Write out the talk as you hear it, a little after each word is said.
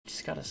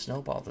just gotta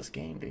snowball this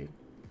game, dude.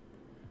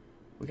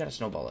 We gotta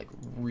snowball, like,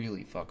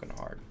 really fucking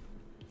hard.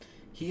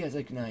 He has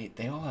Ignite.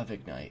 They all have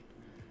Ignite.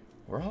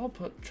 We're all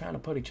trying to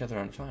put each other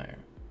on fire.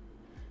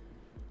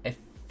 I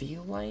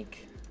feel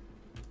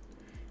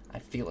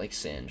like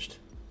Singed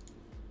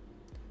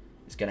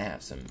is gonna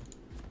have some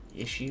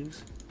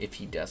issues if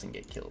he doesn't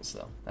get kills,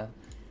 though.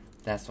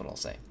 That's what I'll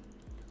say.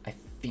 I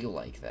feel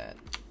like that.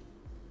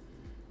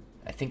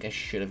 I think I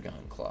should have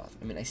gone Cloth.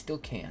 I mean, I still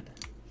can.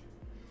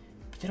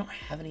 But they don't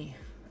have any...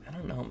 I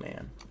don't know,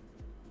 man.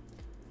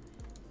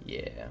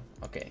 Yeah,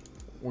 okay.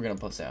 We're gonna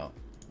puss out.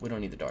 We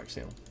don't need the Dark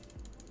Seal.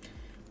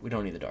 We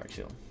don't need the Dark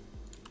Seal.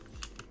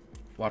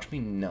 Watch me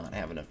not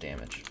have enough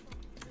damage.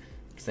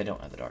 Because I don't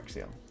have the Dark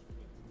Seal.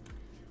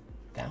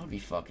 That would be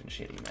fucking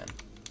shitty, man.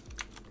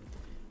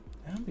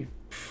 That would be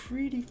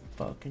pretty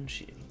fucking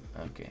shitty.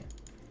 Okay.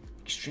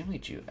 Extremely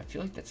Jew. I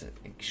feel like that's an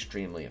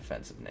extremely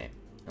offensive name.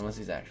 Unless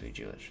he's actually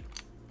Jewish.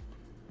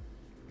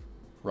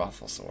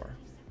 Rufflesaur.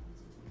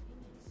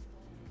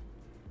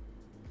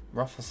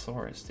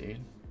 Rufflesaurus,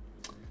 dude.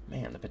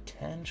 Man, the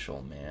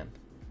potential, man.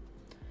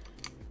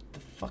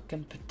 The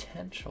fucking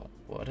potential.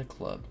 What a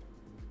club.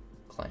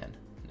 Clan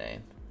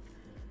name.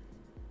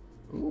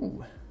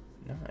 Ooh.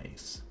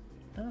 Nice.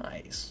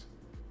 Nice.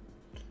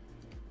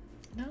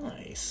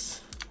 Nice.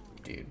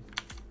 Dude.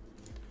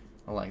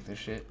 I like this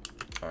shit.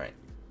 Alright.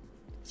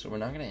 So we're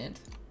not gonna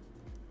end.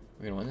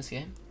 We're gonna win this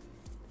game.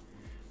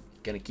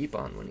 Gonna keep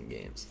on winning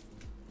games.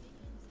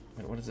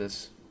 Wait, what is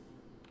this?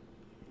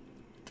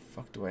 What the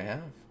fuck do I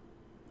have?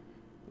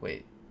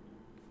 Wait.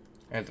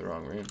 I have the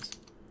wrong runes.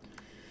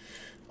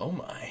 Oh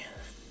my.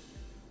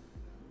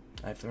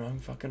 I have the wrong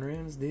fucking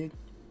runes, dude.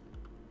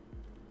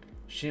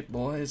 Shit,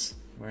 boys.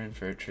 We're in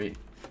for a treat.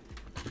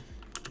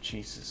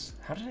 Jesus.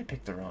 How did I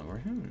pick the wrong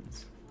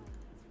runes?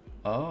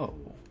 Oh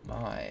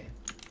my.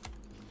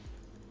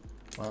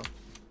 Well.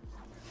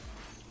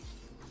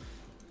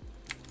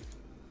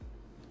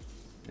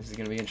 This is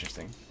gonna be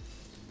interesting.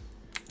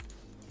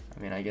 I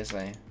mean, I guess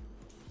I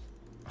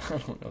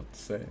don't know what to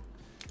say.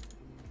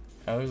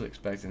 I was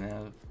expecting to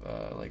have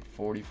like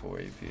 44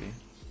 AP.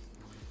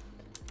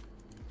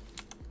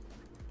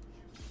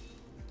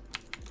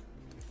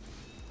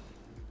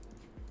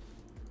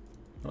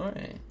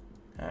 Alright.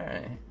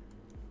 Alright.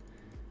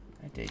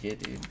 I dig it,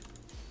 dude.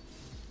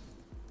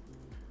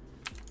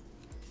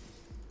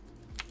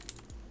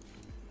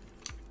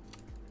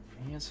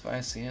 He has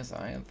 5 CS,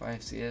 I have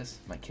 5 CS.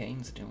 My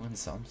Kane's doing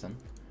something.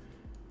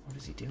 What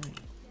is he doing?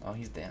 Oh,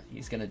 he's down.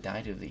 He's gonna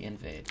die to the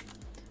invade.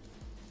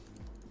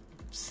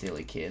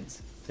 Silly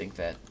kids think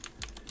that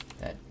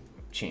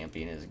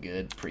champion is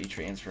good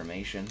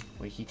pre-transformation.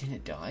 Wait, he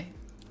didn't die?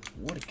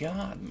 What a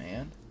god,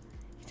 man.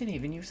 He didn't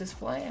even use his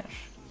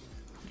flash.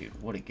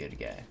 Dude, what a good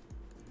guy.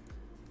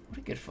 What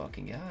a good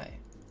fucking guy.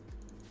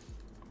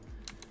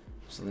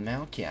 So the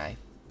Maokai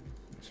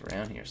is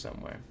around here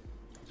somewhere.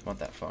 Just want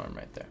that farm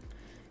right there.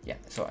 Yeah,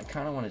 so I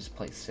kind of want to just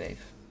play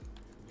safe.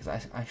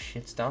 Because I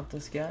shit stomp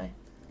this guy.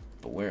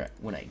 But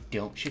when I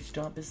don't shit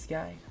stomp this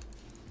guy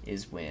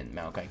is when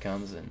Maokai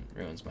comes and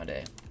ruins my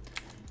day.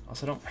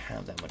 Also, don't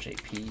have that much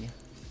AP.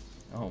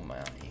 Oh my.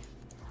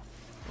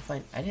 If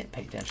I didn't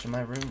pay attention to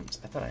my runes.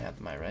 I thought I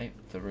had my right.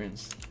 The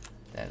runes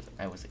that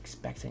I was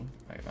expecting.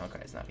 Alright,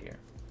 Maokai's not here.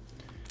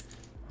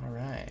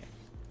 Alright.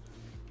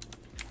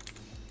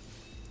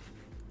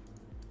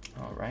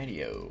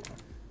 Alrighty-o.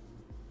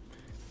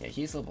 Yeah,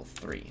 he's level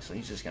 3, so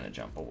he's just gonna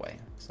jump away.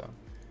 So,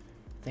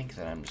 I think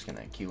that I'm just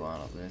gonna queue on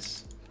of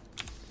this.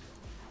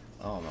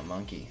 Oh, my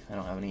monkey. I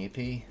don't have any AP.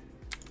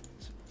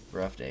 It's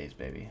rough days,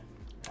 baby.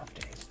 Rough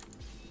days.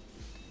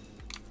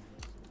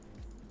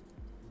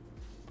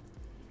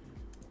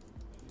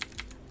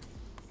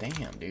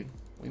 Damn, dude.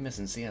 We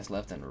missing CS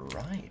left and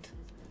right.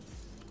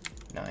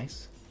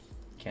 Nice.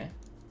 Okay.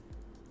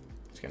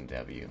 It's gonna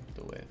W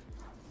the wave.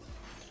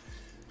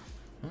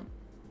 Huh.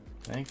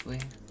 Thankfully.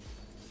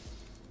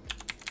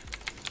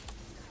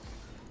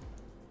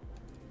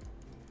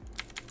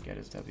 Get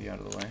his W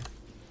out of the way.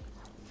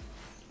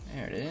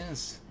 There it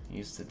is.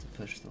 Used it to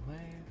push the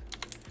wave.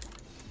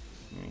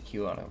 I'm gonna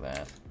Q out of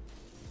that.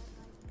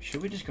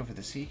 Should we just go for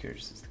the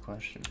Seekers is the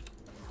question.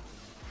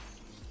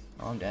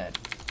 Oh, I'm dead.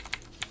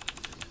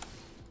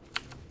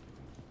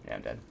 Yeah,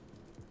 I'm dead.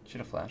 Should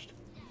have flashed.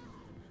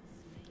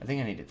 I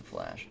think I needed the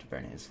flash to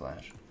burn his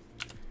flash.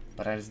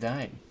 But I just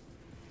died.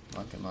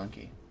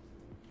 Monkey.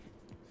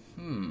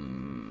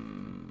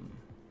 Am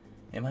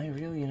I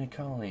really an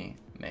Akali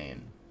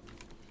main?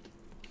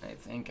 I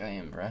think I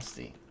am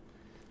rusty.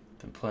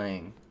 Been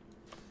playing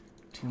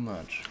too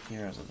much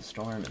Heroes of the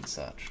Storm and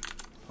such.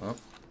 Well,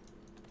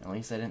 at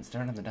least I didn't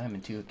start on the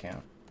Diamond 2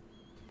 account.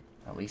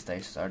 At least I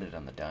started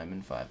on the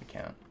Diamond 5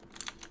 account.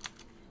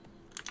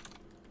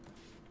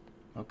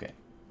 Okay.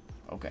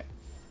 Okay.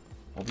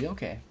 We'll be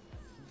okay.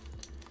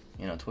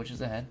 You know, Twitch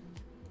is ahead.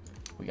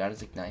 We got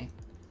his Ignite.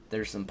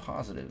 There's some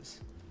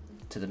positives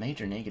to the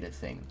major negative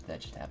thing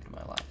that just happened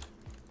in my life.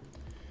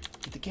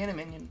 Get the Cannon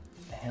Minion.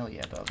 Hell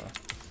yeah, Bubba.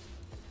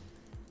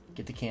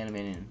 Get the Cannon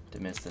Minion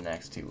to miss the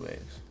next 2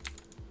 waves.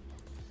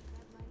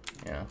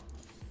 You know?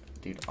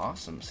 Dude,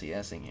 awesome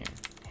CSing here.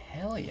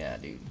 Hell yeah,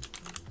 dude.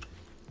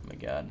 Oh my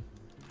god.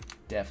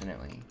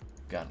 Definitely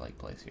godlike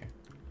place here.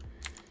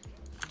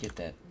 Get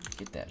that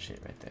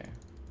shit right there.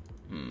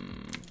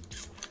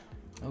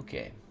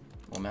 Okay.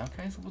 Well,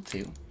 Maokai's level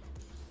 2.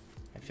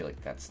 I feel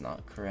like that's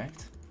not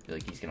correct. I feel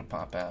like he's gonna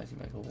pop out. He's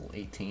gonna be like level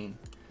 18.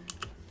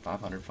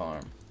 500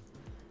 farm.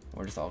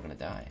 We're just all gonna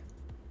die.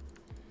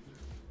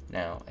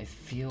 Now, I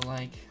feel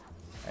like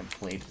I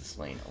played this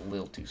lane a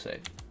little too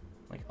safe.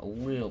 Like, a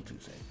little too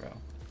safe, bro.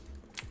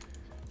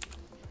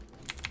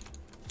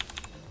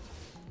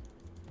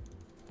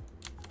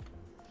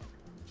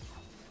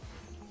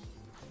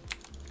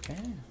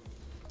 Okay.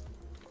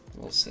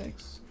 Level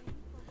 6.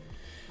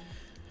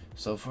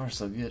 So far,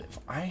 so good. If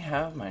I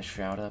have my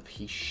Shroud up,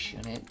 he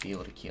shouldn't be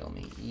able to kill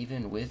me,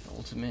 even with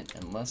ultimate,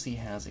 unless he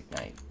has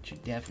Ignite.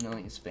 Should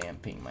definitely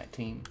spam ping my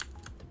team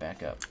to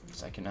back up,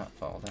 because I cannot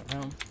follow that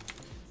roam.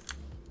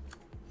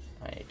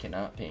 I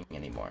cannot ping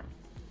anymore.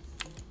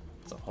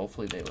 So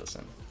hopefully they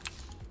listen.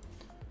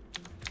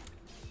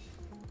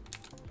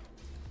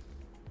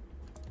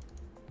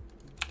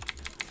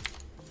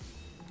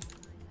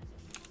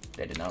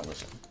 They did not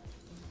listen.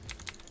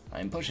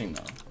 I'm pushing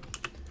though.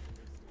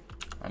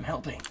 I'm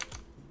helping.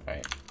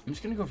 Alright, I'm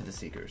just gonna go for the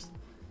Seekers.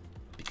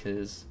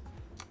 Because,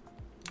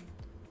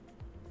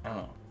 I don't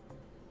know.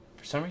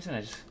 For some reason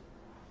I just...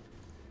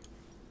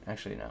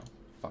 Actually no.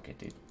 Fuck it,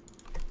 dude.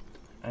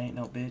 I ain't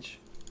no bitch.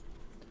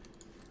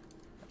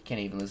 I can't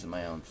even listen to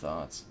my own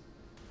thoughts.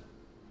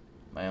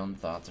 My own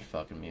thoughts are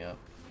fucking me up.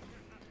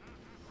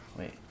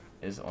 Wait,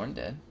 is Ornn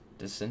dead?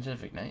 Does Singe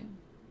have Ignite?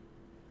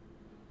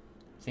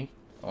 I think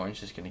Ornn's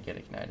just gonna get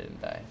ignited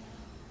and die.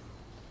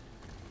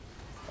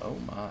 Oh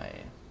my.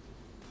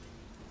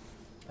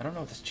 I don't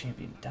know what this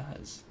champion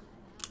does.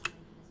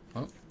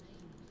 Well,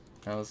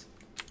 I was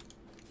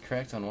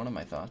correct on one of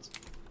my thoughts.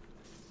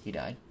 He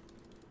died.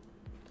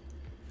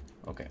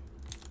 Okay.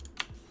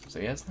 So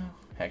he has no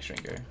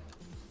Hexdrinker.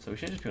 So we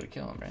should just be able to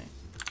kill him, right?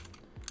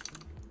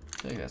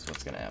 I feel like that's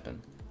what's gonna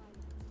happen.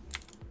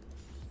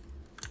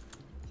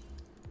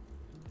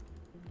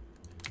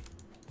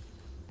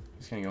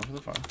 He's gonna go for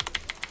the farm.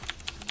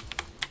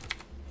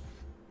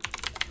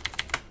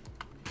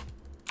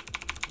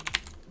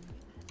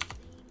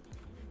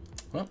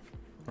 Well,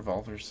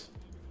 revolver's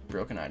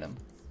broken item.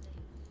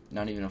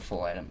 Not even a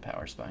full item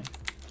power spike.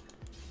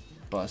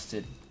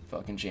 Busted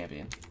fucking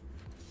champion.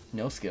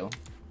 No skill.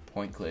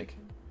 Point click.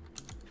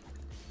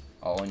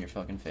 All in your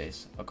fucking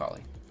face.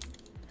 Akali.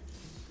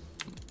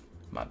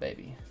 My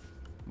baby.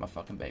 My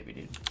fucking baby,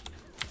 dude.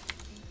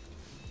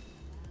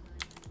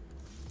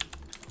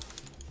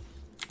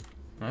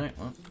 Alright,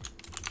 well.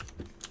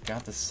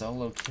 Got the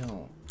solo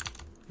kill.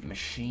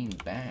 Machine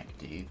back,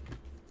 dude.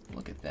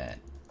 Look at that.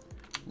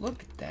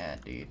 Look at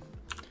that, dude.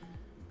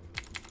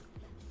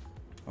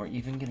 We're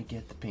even gonna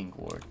get the pink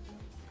ward.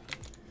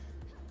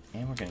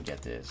 And we're gonna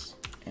get this.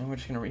 And we're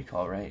just gonna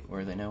recall right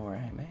where they know where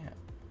I'm at.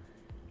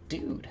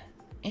 Dude.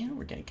 And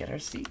we're gonna get our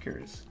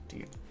Seekers.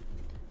 Dude.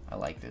 I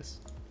like this.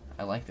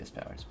 I like this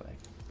power spike.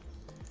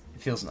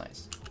 It feels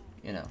nice.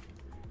 You know.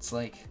 It's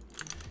like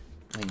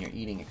when you're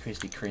eating a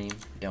Krispy Kreme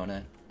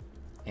donut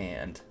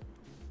and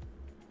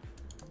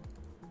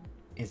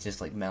it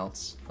just like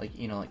melts. Like,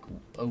 you know, like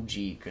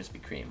OG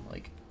Krispy Kreme,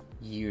 like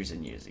years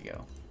and years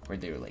ago. Where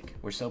they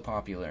were so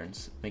popular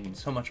and making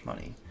so much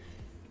money,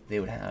 they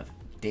would have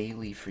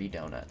daily free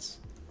donuts.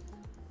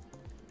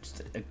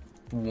 Just a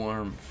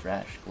warm,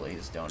 fresh,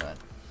 glazed donut.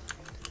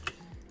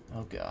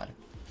 Oh god,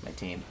 my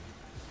team.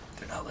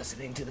 They're not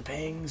listening to the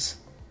pings.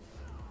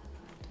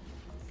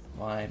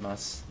 Why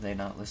must they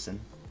not listen?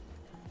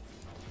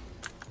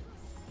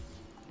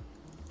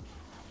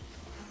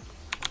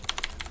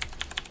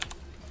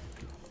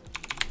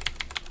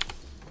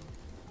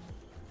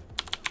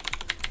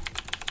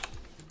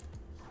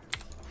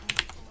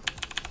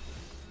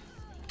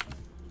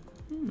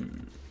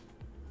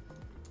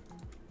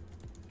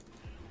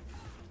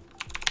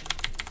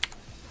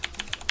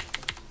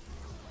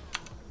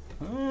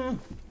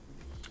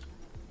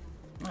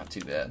 Not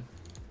too bad.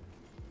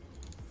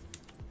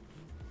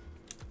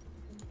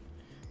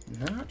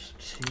 Not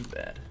too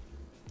bad.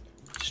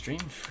 Stream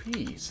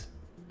freeze.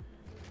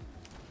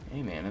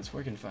 Hey man, it's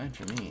working fine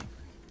for me.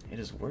 It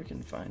is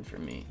working fine for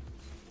me.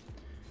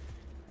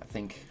 I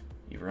think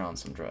you were on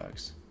some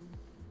drugs.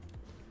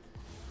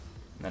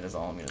 And that is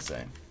all I'm gonna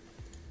say.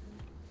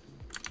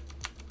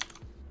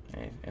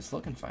 Hey, it's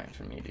looking fine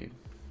for me, dude.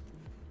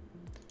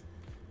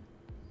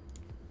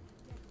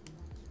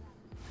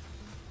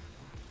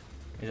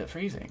 Is it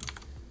freezing?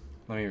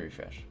 Let me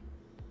refresh.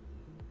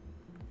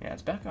 Yeah,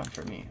 it's back on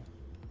for me.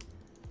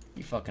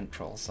 You fucking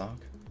troll sock.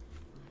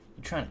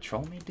 You trying to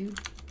troll me, dude?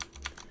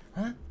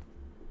 Huh?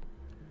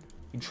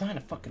 You trying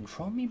to fucking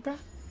troll me, bruh?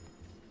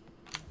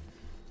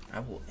 I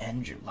will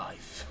end your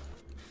life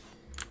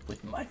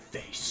with my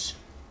face.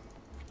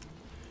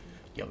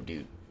 Yo,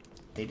 dude.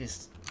 They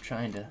just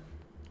trying to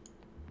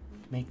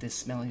make this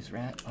Smelly's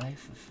rat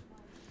life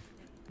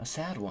a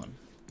sad one.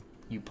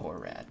 You poor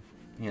rat,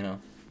 you know?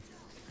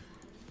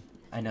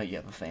 I know you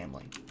have a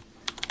family.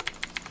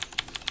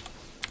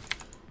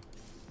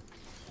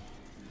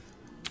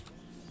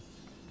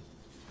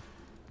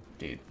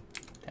 Dude,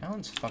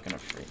 Talon's fucking a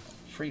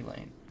free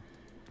lane.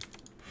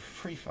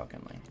 Free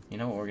fucking lane. You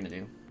know what we're gonna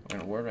do? We're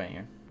gonna ward right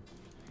here.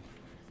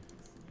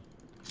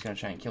 He's gonna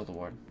try and kill the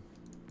ward.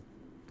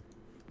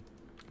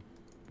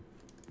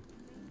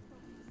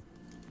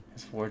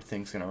 His ward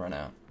thing's gonna run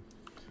out.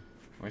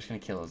 We're just gonna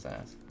kill his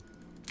ass.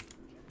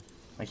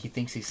 Like, he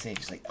thinks he's safe.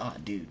 He's like, ah,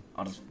 dude,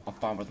 I'll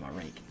farm with my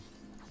rake.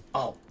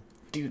 Oh,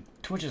 dude,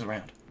 Twitch is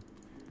around.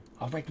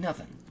 I'll rake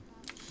nothing.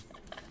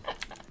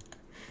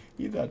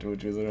 You thought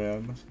Twitch was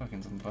around. That's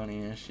fucking some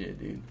funny ass shit,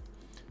 dude.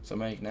 So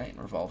my Ignite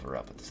and Revolver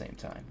up at the same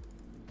time.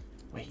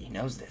 Wait, he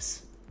knows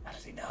this. How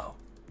does he know?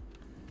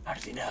 How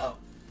does he know?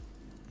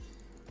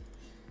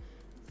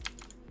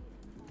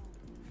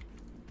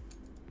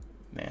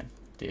 Man,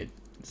 dude,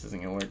 this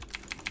isn't gonna work.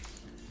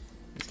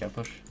 Just gotta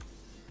push.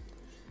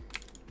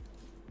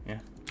 Yeah,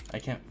 I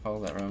can't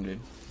follow that roam, dude.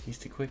 He's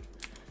too quick.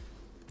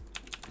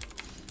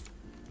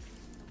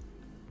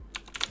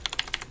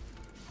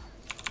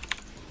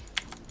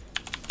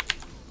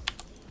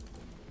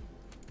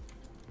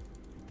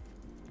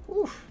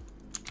 Oof.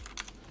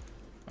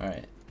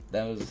 Alright,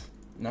 that was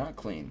not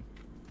clean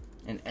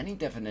in any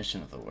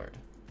definition of the word.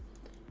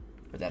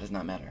 But that does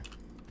not matter.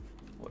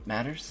 What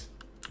matters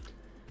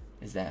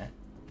is that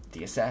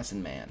the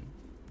Assassin Man,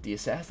 the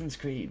Assassin's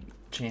Creed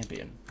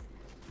champion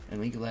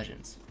in League of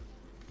Legends,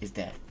 is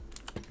dead.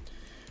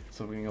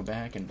 So we're gonna go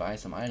back and buy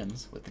some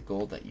items with the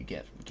gold that you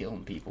get from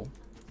killing people.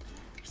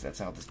 Because that's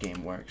how this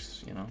game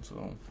works, you know? It's a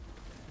little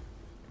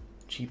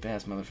cheap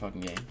ass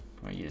motherfucking game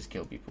where you just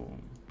kill people.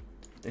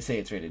 They say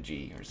it's rated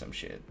G or some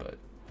shit, but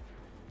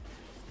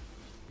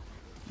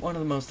one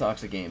of the most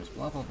toxic games,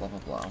 blah blah blah blah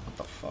blah. What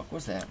the fuck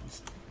was that?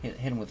 Let's hit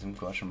him with some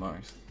question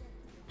marks.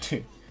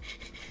 Dude,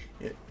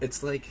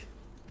 it's like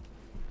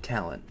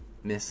Talon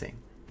missing,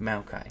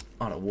 Maokai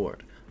on a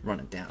ward,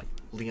 running down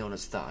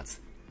Leona's thoughts.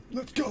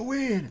 Let's go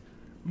in!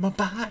 My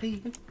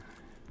body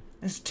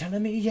is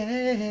telling me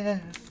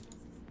yes!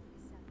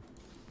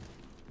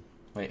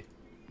 Wait,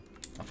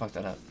 I fucked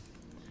that up.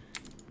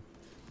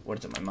 What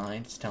is it, my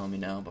mind? It's telling me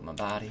no, but my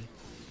body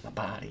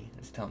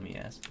is telling me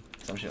yes.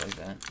 Some shit like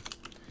that.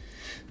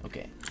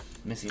 Okay.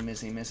 Missing.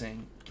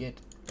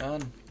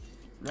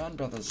 Run,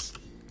 brothers.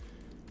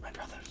 My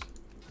brothers.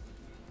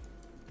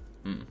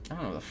 I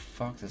don't know who the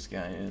fuck this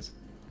guy is.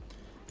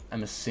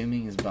 I'm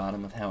assuming he's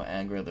bottom with how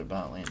aggro their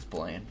bot lane's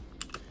playing.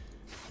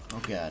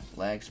 Oh god,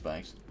 lag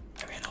spikes.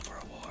 I ran over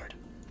a ward.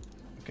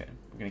 Okay,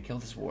 we're gonna kill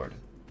this ward.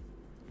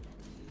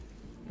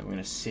 Then we're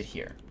gonna sit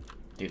here.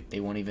 Dude, they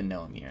won't even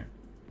know I'm here.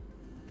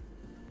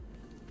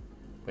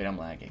 Wait, I'm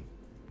lagging.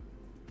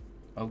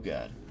 Oh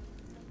god.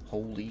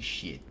 Holy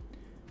shit.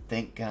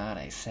 Thank god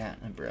I sat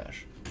in a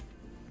brush.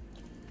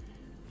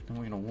 Then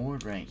we're gonna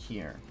ward right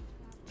here,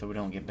 so we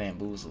don't get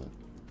bamboozled.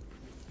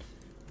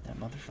 That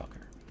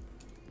motherfucker.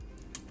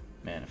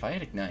 Man, if I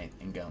had Ignite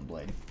and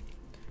Gunblade,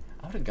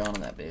 I would've gone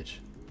on that bitch.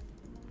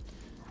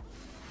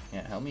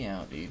 Yeah, help me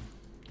out, dude.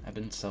 I've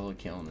been solo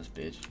killing this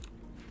bitch.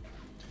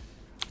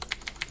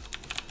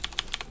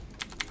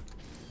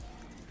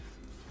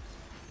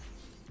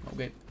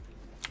 Okay.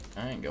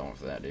 I ain't going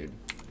for that, dude.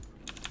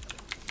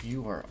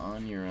 You are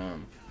on your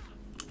own.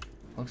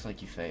 Looks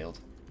like you failed.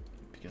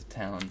 Because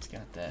Talon's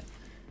got that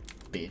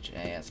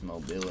bitch-ass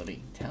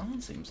mobility.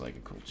 Talon seems like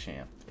a cool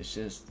champ. It's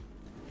just,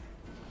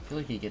 I feel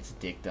like he gets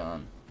dicked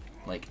on.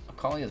 Like,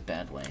 Akali has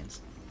bad lanes,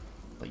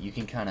 but you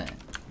can kind of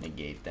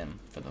negate them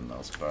for the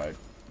most part.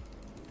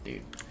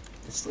 Dude,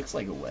 this looks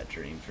like a wet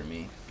dream for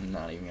me. I'm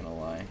not even gonna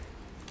lie.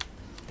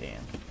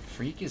 Damn.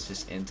 Freak is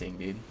just inting,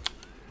 dude.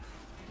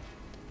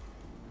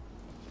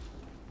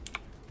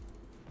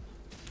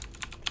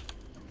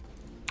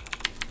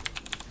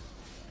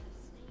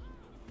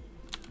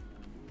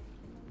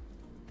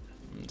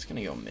 I'm just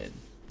gonna go mid.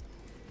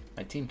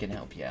 My team can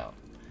help you out.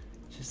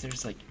 It's just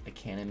there's like a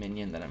cannon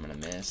minion that I'm gonna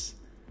miss.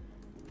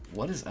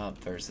 What is up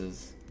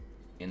versus,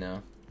 you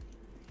know,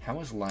 how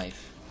is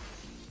life?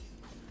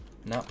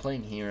 Not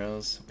playing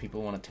heroes,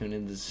 people want to tune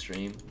into the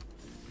stream.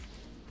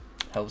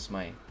 Helps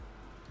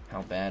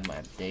how bad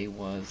my day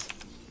was.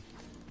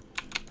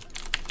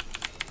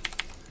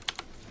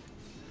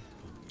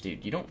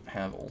 Dude, you don't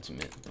have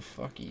ultimate. What the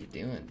fuck are you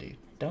doing, dude?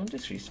 Don't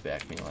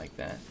disrespect me like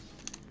that.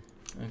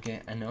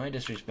 Okay, I know I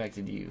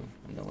disrespected you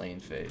in the lane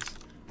phase.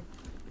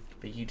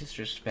 But you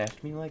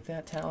disrespect me like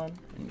that, Talon?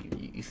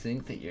 And you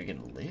think that you're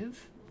gonna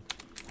live?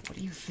 What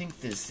do you think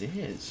this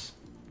is?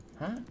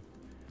 Huh?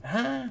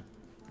 Huh?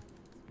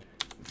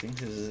 I think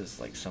this is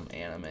like some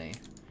anime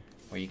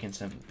where you can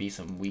be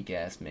some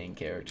weak-ass main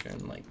character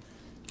and like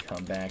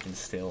come back and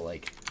still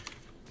like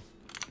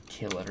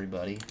kill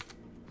everybody.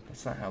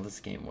 That's not how this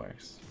game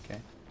works, okay?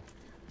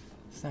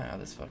 That's not how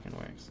this fucking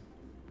works.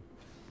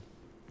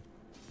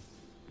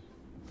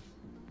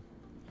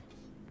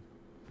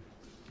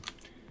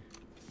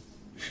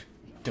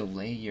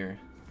 Delay your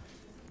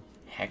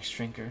Hex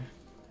Drinker?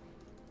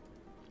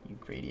 You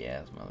greedy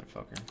ass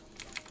motherfucker.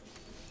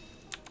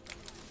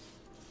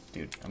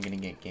 Dude, I'm gonna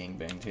get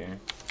gangbanged here,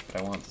 but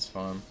I want this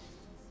farm.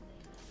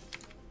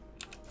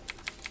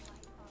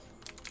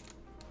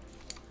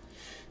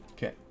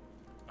 Okay.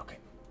 Okay.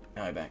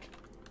 Now I'm back.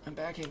 I'm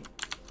backing.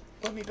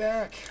 Let me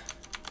back.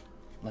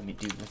 Let me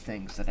do the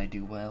things that I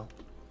do well.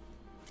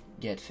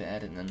 Get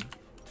fed and then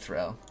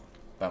throw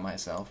by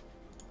myself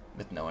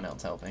with no one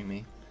else helping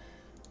me.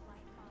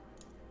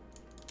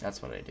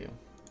 That's what I do.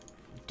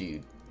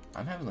 Dude,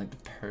 I'm having like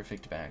the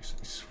perfect backs,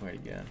 I swear to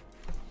God.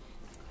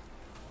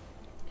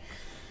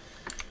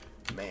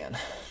 Man.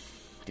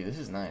 Dude, this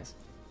is nice.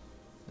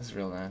 This is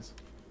real nice.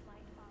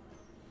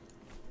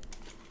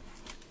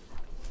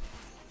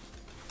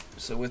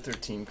 So with their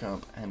team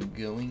comp, I'm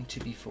going to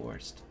be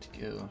forced to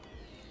go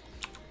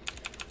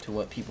to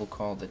what people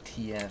call the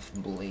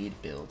TF Blade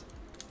build,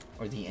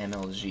 or the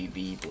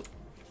MLGB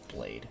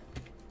Blade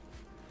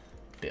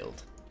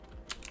build.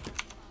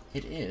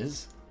 It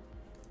is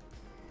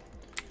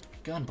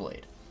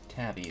Gunblade,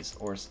 Tabbies,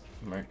 or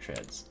Merc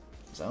Treads,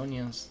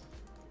 Zonias,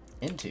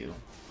 into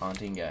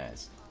Haunting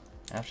Guys.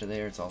 After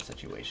there, it's all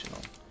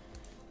situational.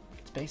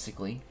 It's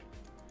basically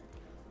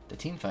the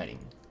team fighting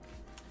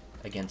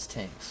against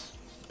tanks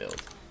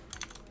build.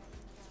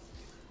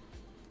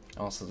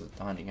 Also,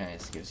 the Haunting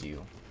Guys gives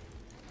you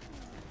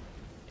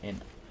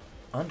an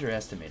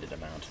underestimated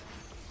amount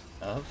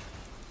of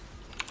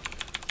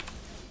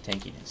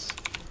tankiness.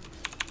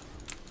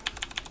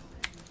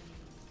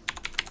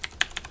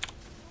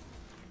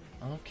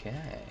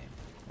 Okay,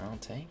 I'll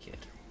take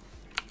it.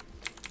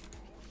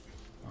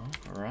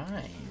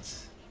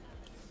 Alright.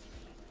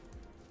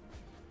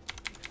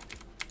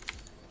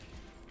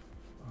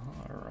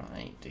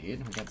 Alright,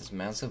 dude. We got this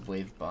massive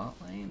wave bot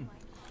lane.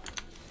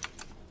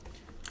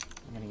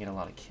 I'm gonna get a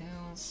lot of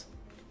kills.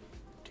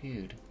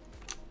 Dude.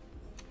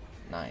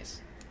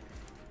 Nice.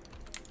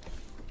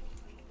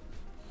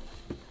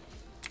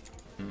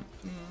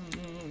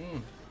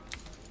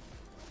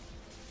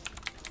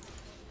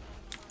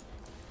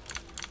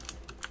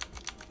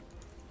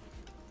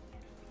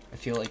 I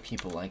feel like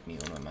people like me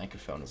when my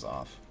microphone is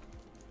off.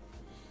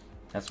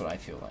 That's what I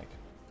feel like.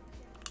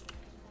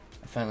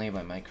 I finally have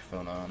my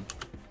microphone on.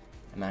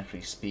 I'm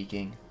actually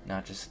speaking,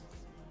 not just,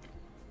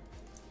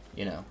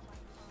 you know,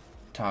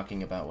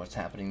 talking about what's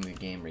happening in the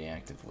game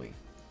reactively.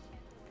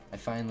 I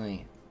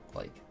finally,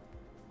 like,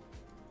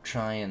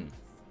 try and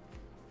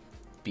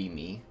be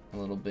me a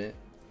little bit,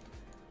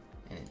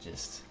 and it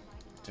just,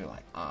 they're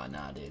like, ah,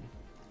 nah, dude,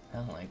 I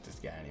don't like this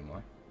guy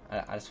anymore.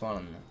 I just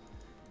want him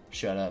to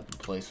shut up and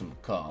play some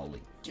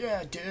akali.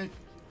 Yeah, dude.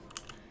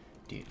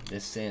 Dude,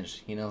 this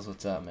Singe, he knows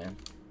what's up, man.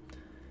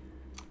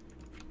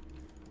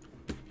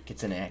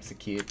 Gets an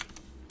execute,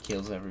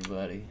 kills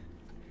everybody.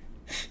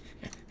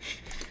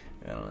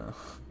 I don't know.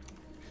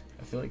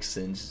 I feel like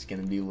Singe is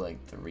gonna be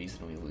like the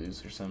reason we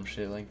lose or some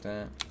shit like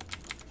that.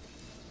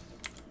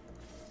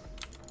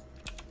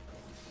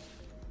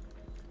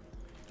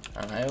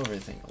 I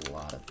overthink a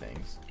lot of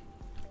things.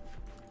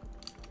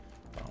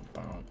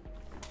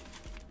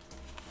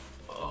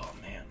 Oh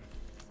man.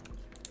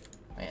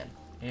 Man,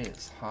 it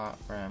is hot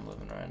where I'm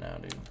living right now,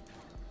 dude.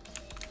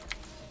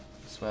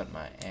 Sweating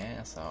my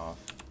ass off.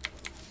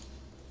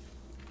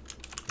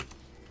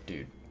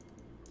 Dude,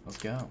 let's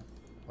go.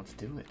 Let's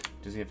do it.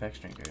 Does he have X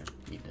Drinker?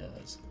 He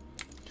does.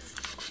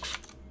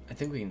 I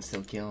think we can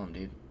still kill him,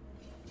 dude.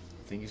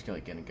 I think he's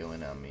like gonna go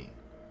in on me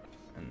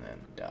and then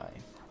die.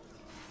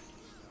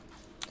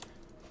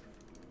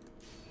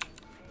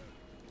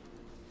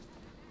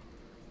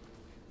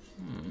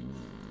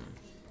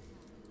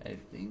 I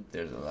think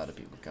there's a lot of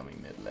people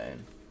coming mid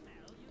lane.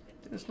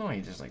 There's no way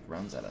he just like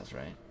runs at us,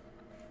 right?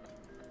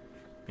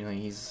 I mean,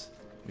 like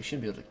we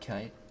should be able to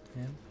kite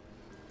him,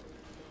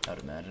 I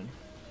would imagine.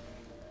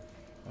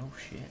 Oh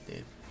shit,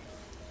 dude.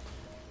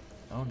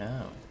 Oh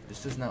no,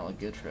 this does not look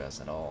good for us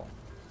at all.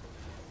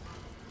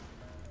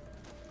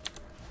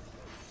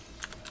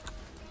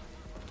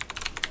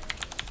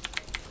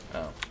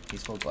 Oh,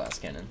 he's full glass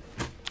cannon.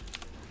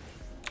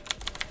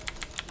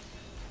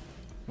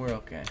 We're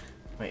okay.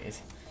 Wait, is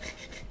he?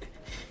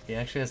 He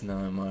actually has no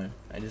MR.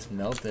 I just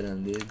melted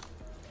him, dude.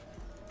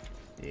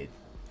 Dude,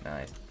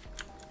 nice.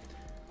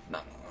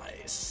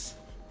 Nice.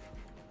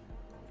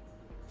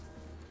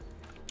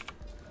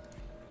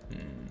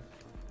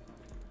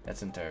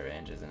 That's entire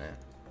range, isn't it?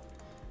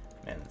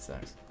 Man, that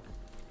sucks.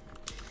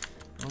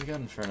 Well, we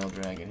got Infernal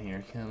Dragon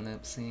here coming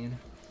up soon.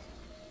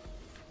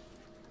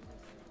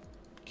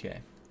 Okay.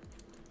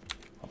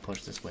 I'll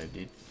push this wave,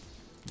 dude.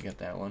 You got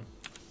that one.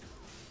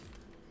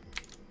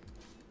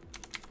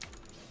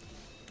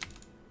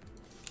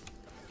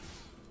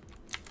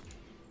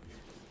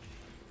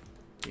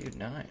 Dude,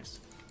 nice.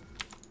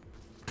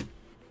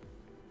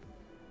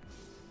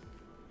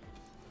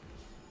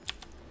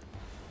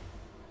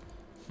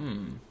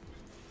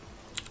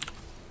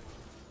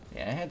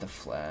 Yeah, I had the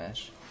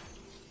flash.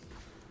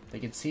 They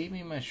could see me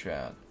in my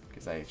shroud,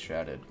 because I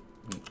shrouded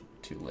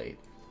too late.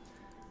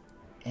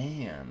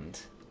 And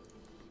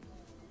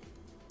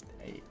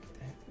a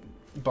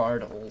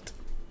Bard ult.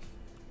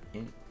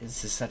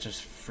 This is such a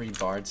free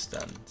Bard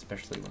stun,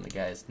 especially when the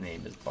guy's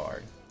name is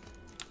Bard.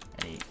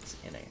 And he's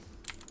in a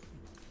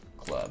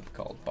club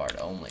called Bard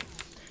Only.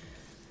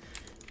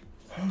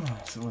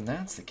 So when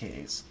that's the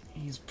case,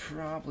 he's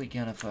probably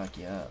gonna fuck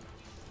you up.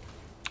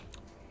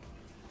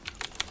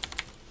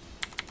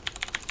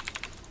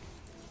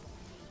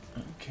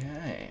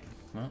 Okay.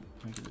 Well,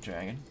 we get the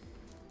dragon.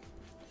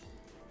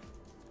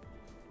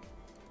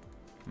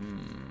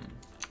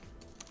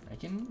 I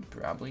can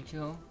probably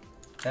kill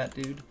that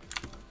dude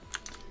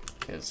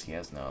because he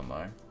has no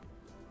MR.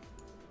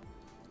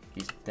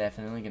 He's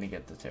definitely gonna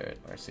get the turret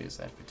or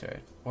suicide for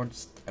turret, or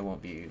just I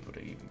won't be able to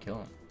even kill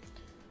him.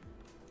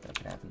 That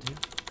could happen too.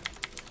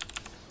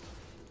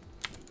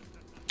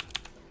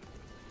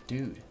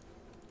 Dude,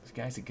 this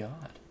guy's a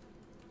god.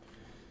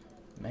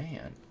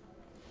 Man,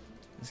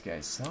 this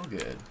guy's so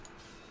good.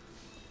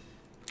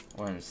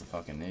 Or I'm just a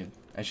fucking noob.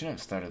 I shouldn't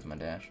have started with my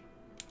dash.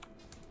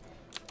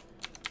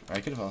 Or I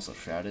could have also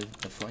shrouded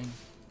the flame.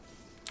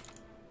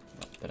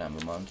 But I'm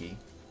a monkey.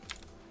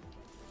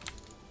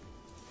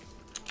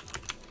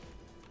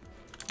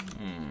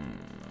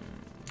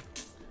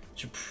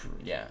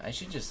 Yeah, I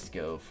should just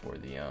go for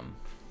the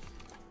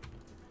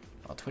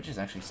Oh, Twitch is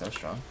actually so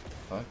strong. What the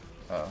fuck?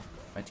 Oh,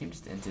 my team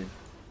just inted.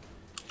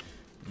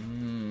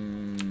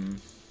 Even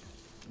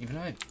though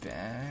I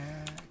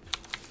back,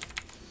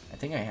 I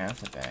think I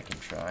have to back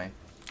and try.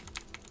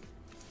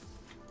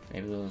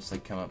 Maybe they'll just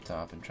like come up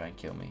top and try and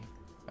kill me.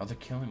 Oh, they're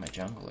killing my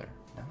jungler.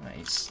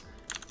 Nice.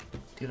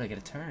 Dude, I get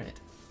a turret.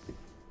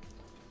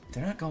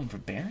 They're not going for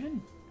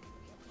Baron?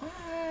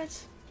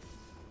 What?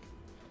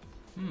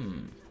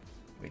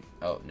 Wait,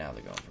 oh, now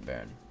they're going for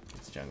Baron.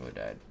 Its jungler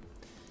died.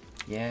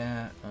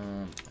 Yeah,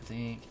 I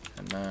think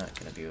I'm not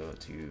gonna be able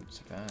to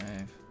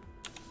survive.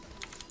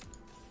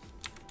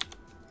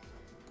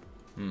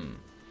 I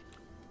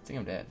think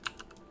I'm dead.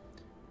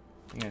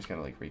 I think I just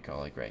gotta like recall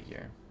like right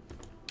here.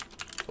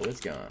 Oh, it's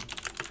gone.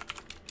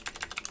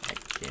 I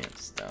can't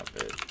stop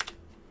it.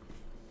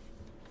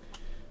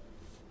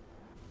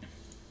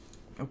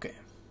 Okay.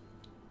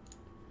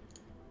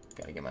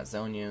 Gotta get my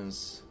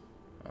Zonias.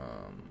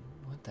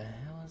 What the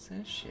hell is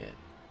this shit?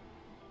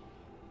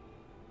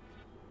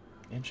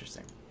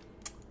 Interesting.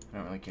 I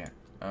don't really care.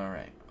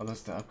 Alright. Oh,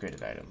 that's the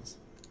upgraded items.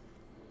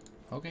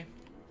 Okay.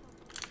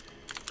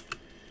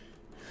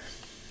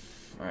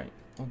 Alright.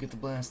 We'll get the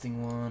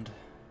blasting wand.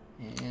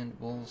 And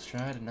we'll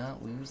try to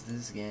not lose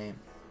this game.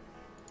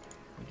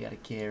 We gotta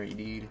carry,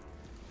 dude.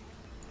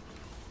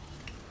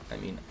 I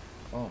mean,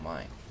 oh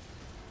my.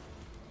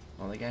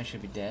 Well, the guy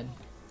should be dead.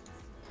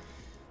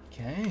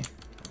 Okay.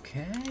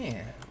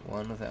 Okay.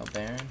 One without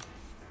Baron.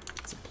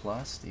 That's a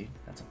plus, dude.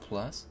 That's a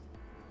plus.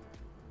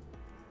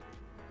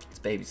 It's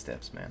baby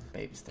steps, man.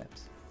 Baby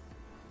steps.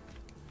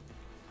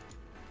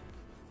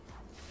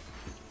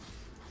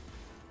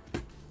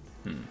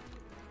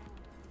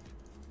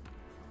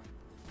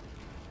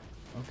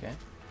 Okay.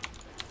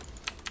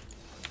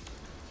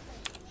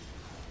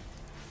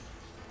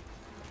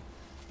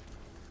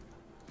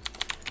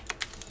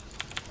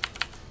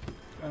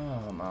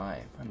 Oh my,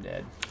 I'm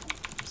dead.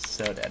 I'm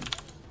so dead.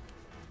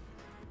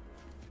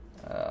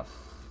 Ugh,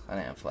 I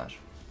didn't have flash.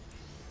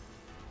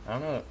 I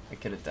don't know what I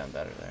could have done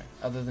better there,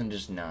 other than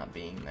just not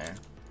being there.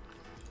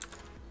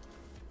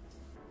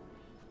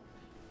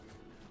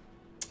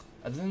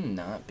 Other than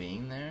not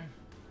being there,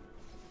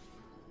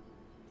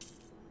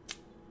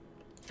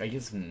 I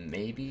guess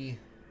maybe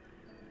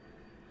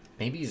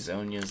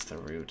Zhonya's the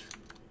route.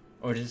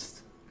 Or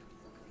just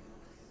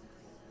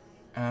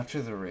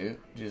after the route,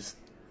 just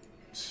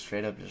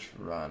straight up just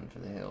run for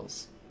the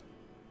hills.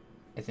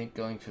 I think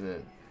going for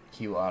the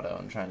Q auto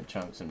and trying to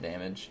chunk some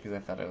damage because I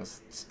thought I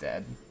was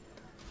dead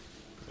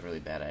was a really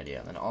bad idea.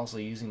 And then also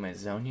using my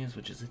Zhonya's,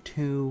 which is a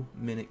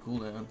 2-minute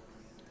cooldown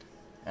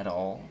at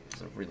all,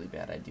 is a really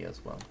bad idea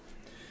as well.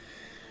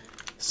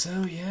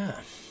 So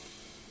yeah.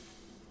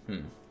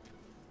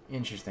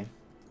 Interesting.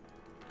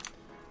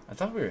 I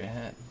thought we were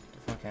ahead.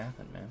 What the fuck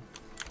happened, man?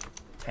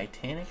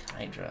 Titanic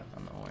Hydra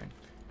on the horn.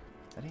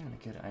 Is that even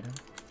a good item?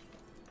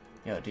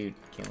 Yo, dude,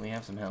 can't we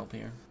have some help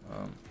here?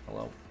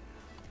 Hello?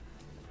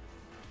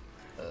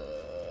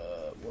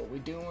 What we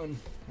doing?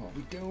 What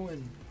we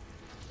doing?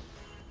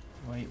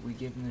 Why we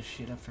giving this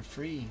shit up for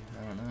free?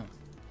 I don't know.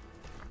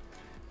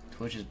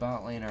 Twitch's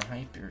bot lane are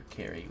hyper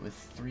carry with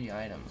 3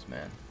 items,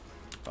 man.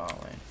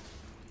 Bot lane.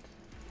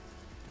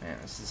 Man,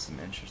 this is some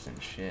interesting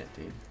shit,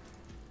 dude.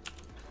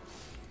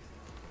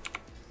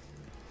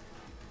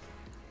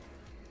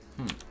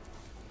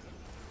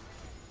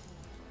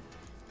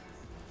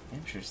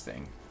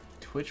 Interesting.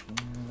 Twitch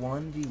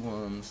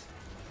 1v1s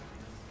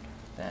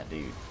that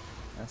dude.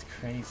 That's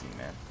crazy,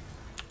 man.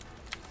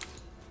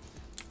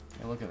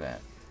 Hey, look at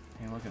that.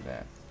 Hey, look at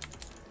that.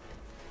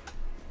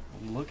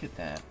 Look at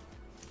that.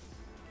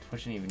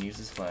 Twitch didn't even use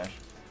his flash.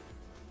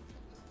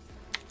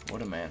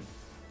 What a man.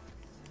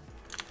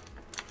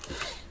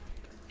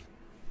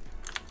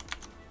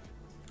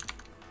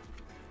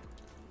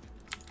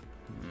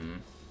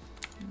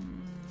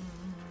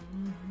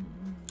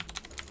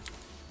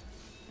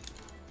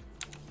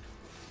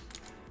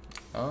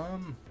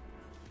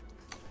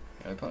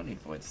 Yeah, I probably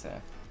need Void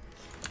Staff.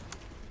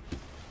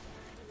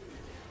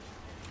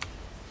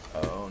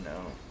 Oh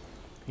no.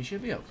 He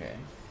should be okay.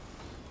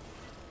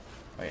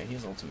 Oh yeah, he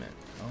has ultimate.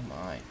 Oh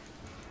my.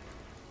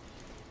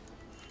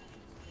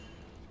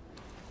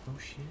 Oh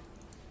shit.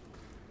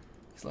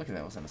 He's lucky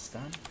that wasn't a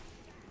stun.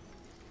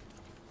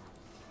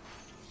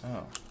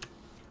 Oh.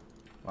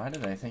 Why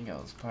did I think I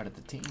was part of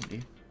the team,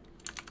 dude?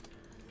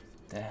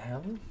 The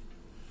hell?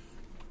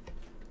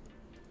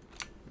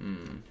 I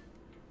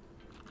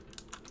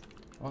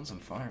want some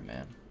farm,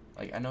 man.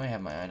 Like, I know I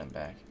have my item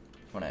back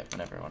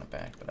whenever I want it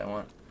back, but I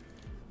want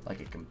like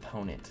a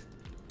component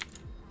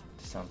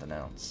to something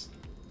else.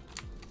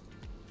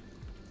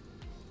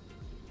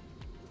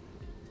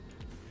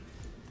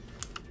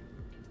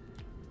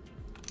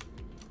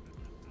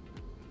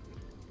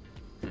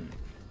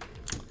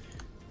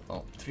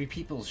 Well, 3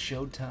 people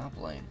showed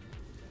top lane.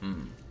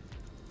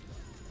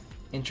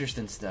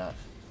 Interesting stuff.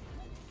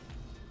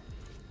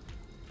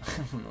 I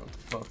don't know what the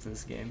fuck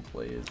this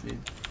gameplay is, dude.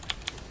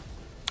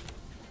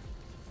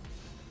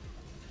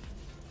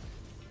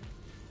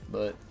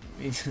 But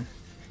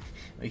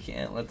we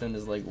can't let them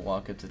just like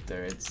walk up to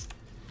turrets.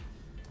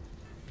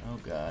 Oh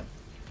god.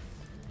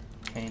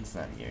 Kane's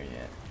not here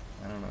yet.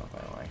 I don't know if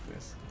I like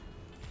this.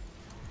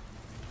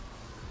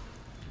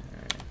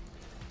 Alright.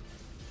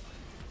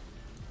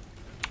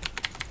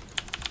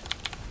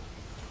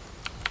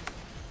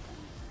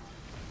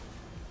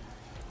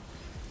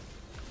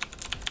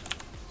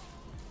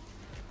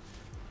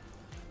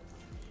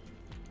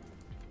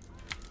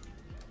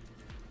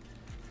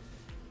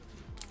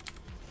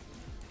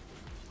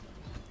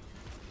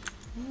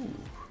 Ooh,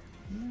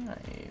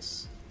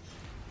 nice.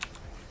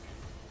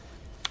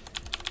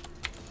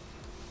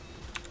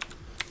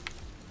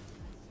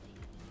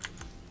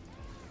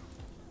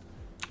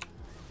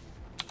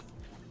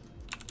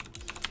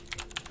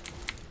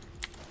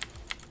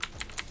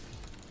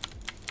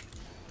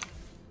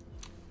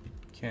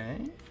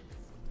 Okay.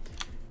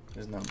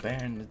 There's no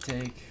Baron to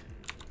take.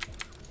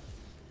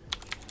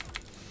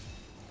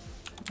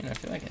 You know, I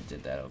feel like I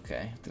did that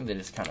okay. I think they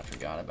just kind of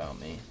forgot about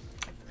me.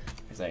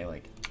 Because I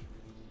like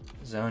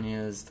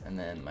Zonia's and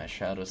then my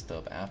shadow still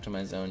up after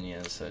my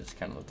Zonia's, so it just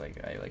kind of looked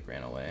like I like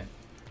ran away.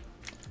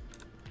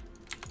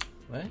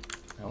 What?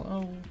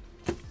 Hello?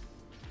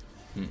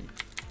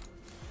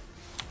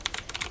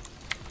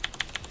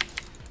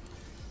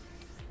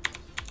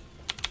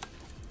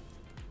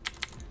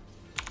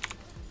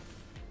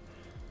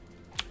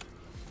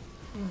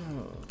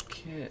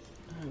 Okay.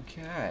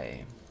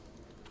 Okay.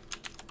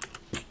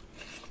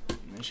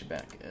 I should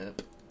back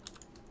up.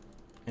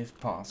 If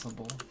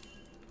possible.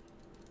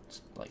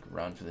 Just like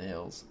run for the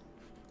hills.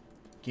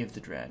 Give the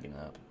dragon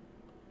up.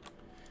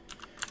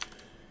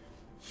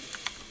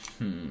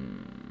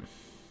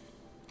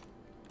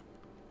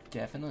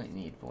 Definitely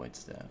need void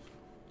stuff.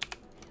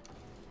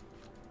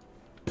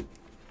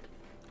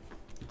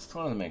 Just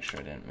wanted to make sure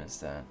I didn't miss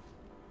that.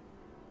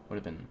 Would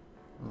have been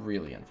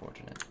really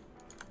unfortunate.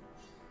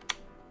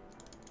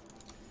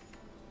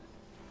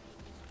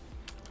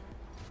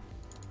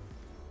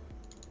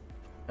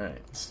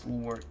 Alright, let's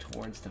work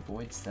towards the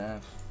void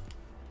staff.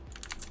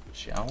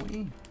 Shall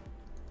we?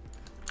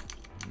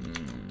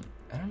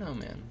 I don't know,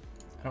 man.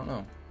 I don't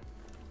know.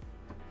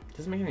 It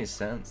doesn't make any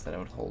sense that I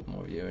would hold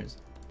more viewers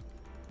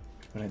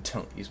when I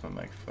don't use my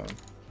microphone.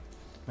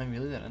 Am I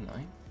really that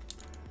annoying?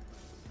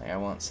 Like, I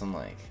want some,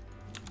 like,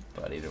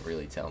 buddy to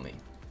really tell me.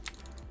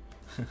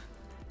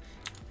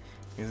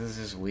 Because this is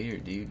just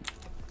weird, dude.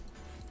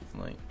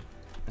 I'm like,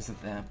 is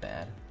it that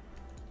bad?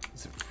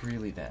 Is it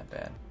really that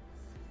bad?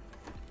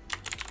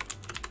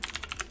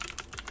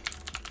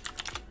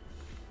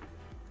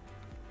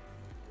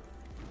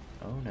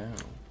 Oh no.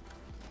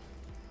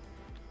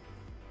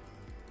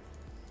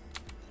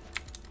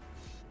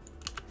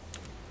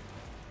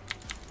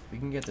 We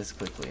can get this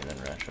quickly and then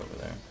rush over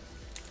there.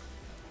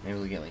 Maybe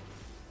we'll get like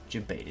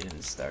debated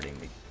into starting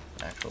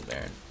the actual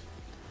Baron.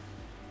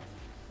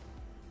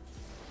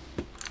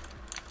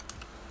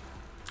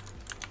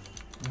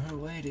 Run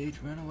away,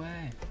 dude, run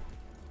away.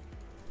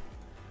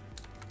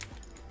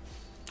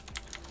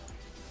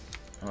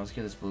 Oh, let's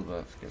get this blue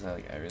buff because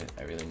I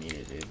really need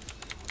it, dude.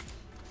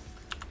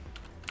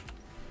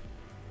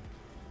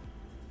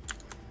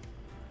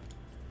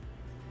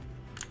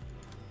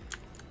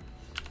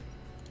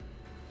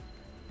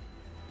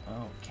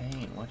 Oh,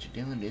 Kane, what you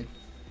doing, dude?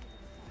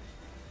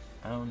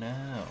 Oh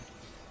no.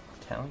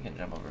 Talon can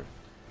jump over.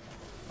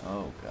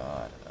 Oh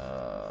god.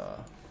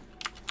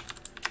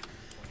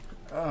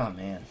 Oh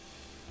man.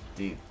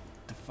 Dude,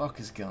 the fuck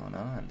is going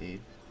on,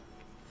 dude?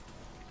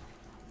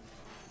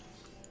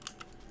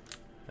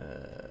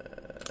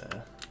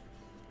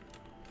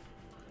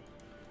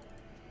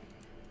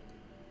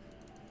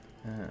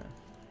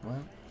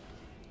 Well,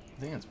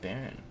 I think it's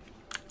Baron.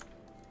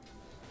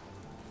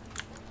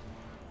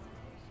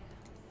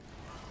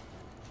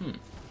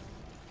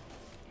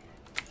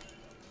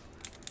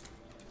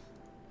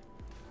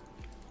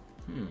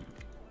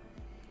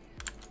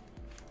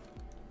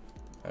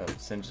 Oh,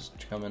 Sin's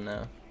just coming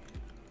now.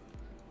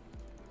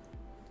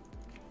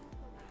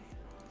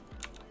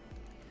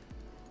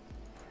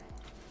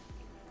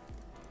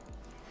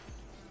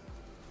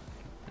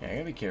 Yeah, I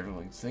gotta be careful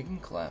because they can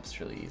collapse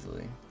really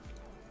easily.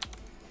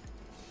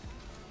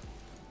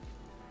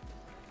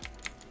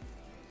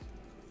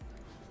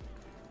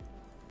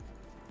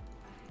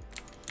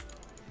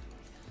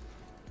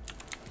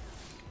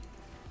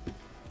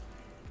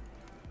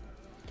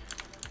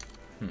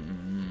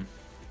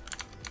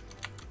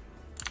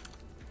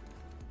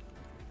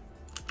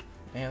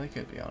 Yeah, they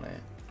could be on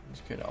it.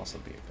 This could also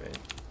be a bait.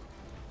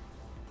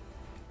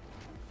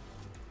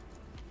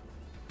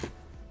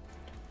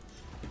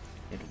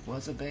 It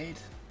was a bait?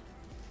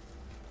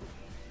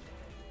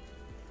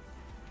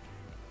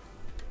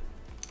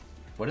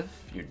 What if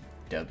your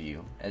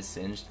W as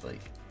singed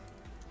like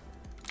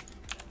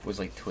was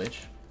like Twitch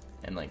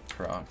and like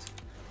procced?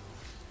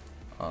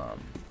 The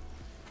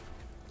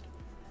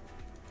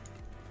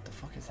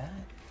fuck is that?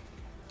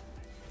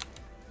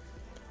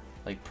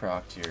 Like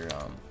procced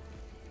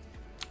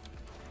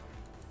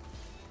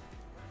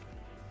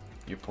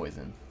your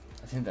poison.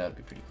 I think that would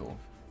be pretty cool.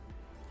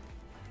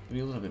 It'd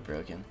be a little bit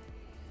broken,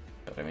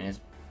 but I mean it's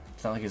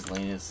not like his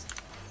lane is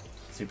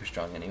super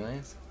strong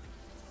anyways.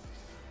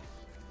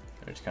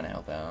 Or just kind of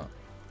help out.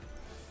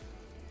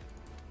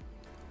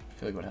 I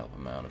feel like it would help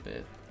him out a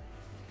bit.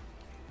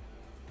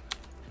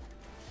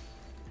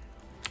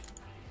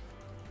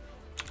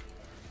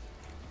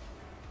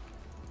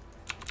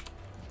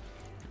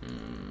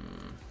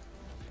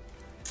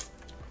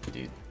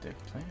 Dude, they're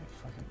playing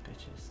fucking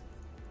bitches.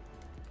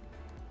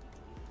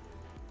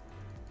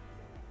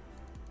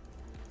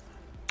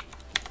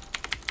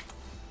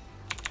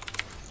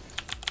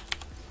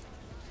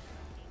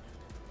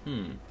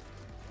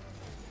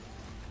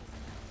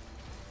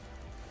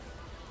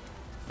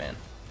 Man.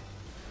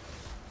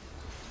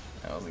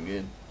 That wasn't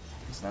good.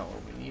 It's not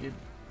what we needed.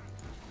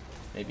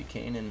 Maybe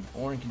Kane and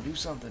Orin can do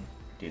something.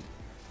 Dude.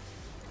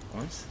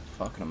 Orin's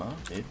fucking him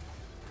up, dude.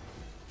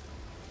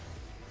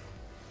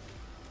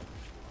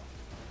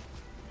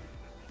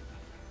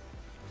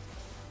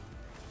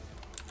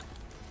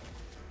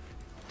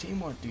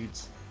 Teamwork,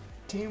 dudes.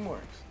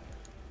 Teamwork.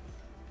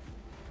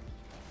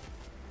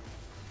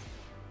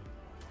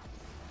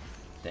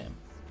 Damn.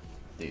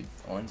 Dude,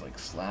 Orin's like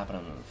slapping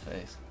him in the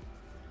face.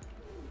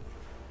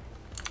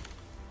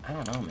 I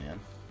don't know, man.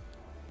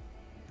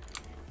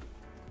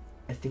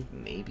 I think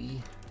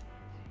maybe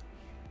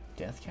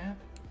Death Cap?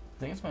 I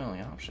think it's my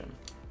only option.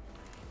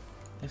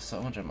 They have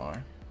so much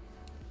MR.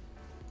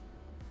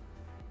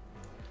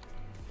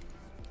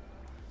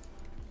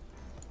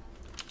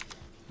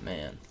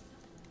 Man.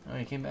 Oh,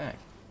 he came back.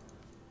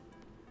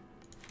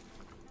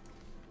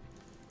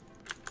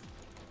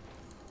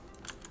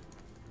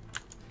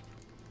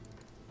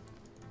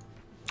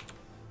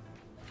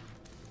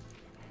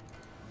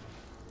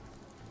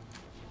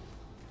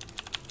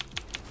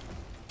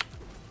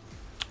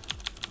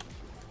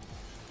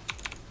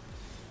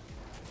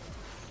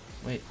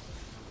 Wait.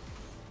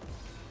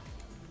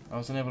 I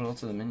wasn't able to ult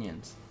to the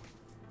minions.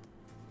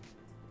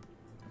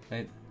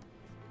 I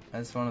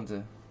just wanted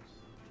to...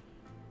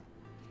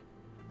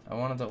 I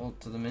wanted to ult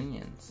to the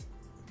minions.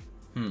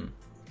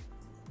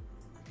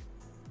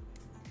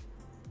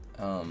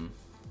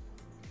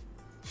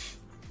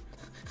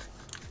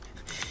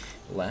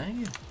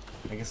 Lag?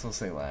 I guess I'll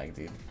say lag,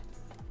 dude.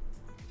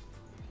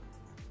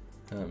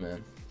 Oh,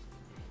 man.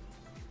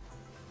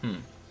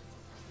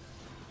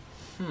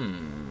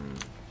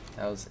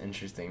 That was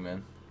interesting,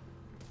 man.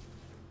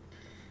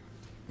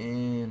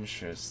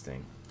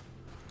 Interesting.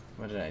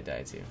 What did I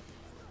die to?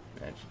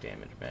 Magic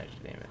damage, mag.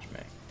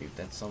 Dude,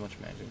 that's so much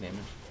magic damage.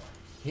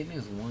 He hit me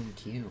with 1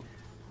 Q.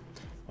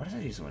 Why did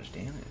I do so much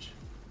damage?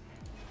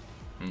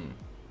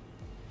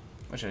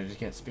 What, should I just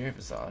get Spirit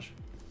Visage?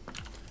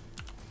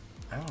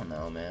 I don't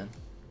know, man.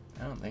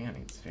 I don't think I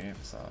need Spirit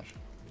Visage.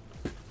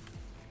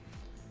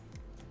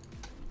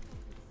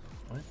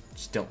 What?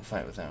 Just don't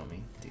fight without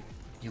me. Dude,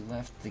 you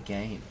left the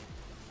game.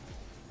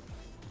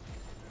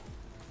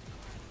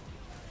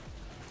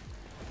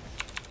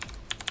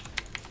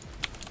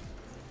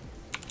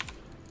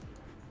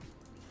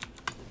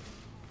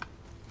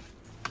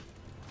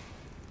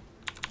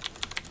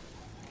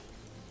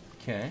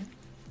 Okay.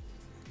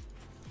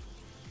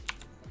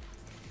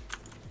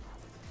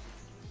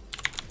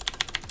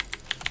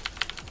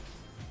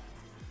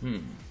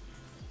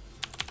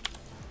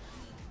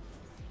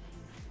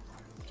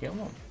 Kill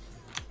him.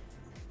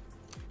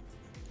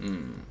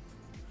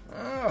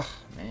 Ugh,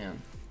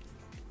 man.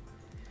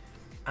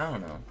 I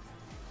don't know.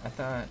 I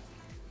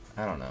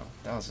don't know.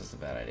 That was just a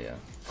bad idea.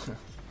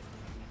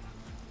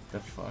 The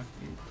fuck,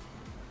 dude?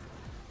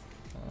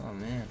 Oh,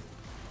 man.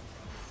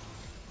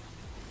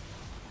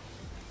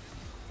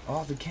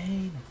 Oh, the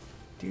cane.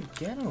 Dude,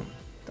 get him. What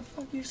the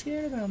fuck are you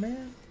scared about,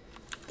 man?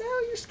 What the hell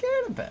are you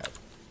scared about?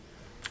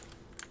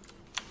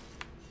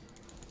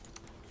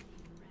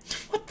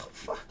 What the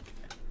fuck?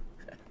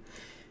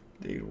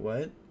 Dude,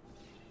 what?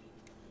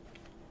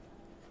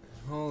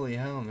 Holy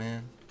hell,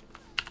 man.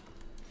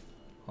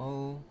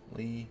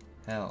 Holy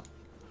hell.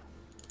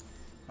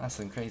 That's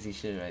some crazy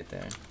shit right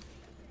there.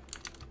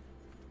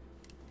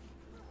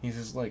 He's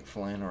just like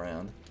flying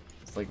around.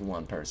 It's like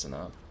one person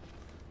up.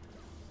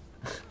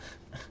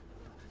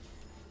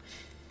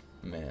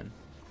 Man,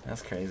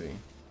 that's crazy.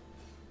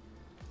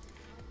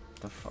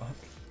 What the fuck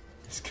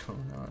is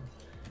going on?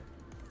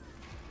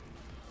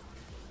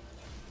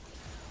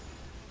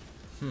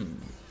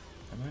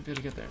 I might be able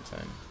to get there in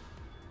time.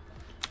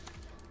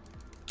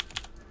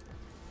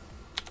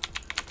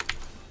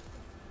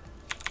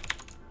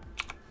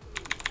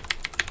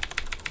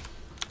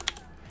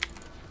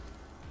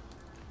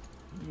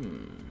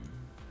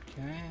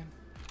 Okay.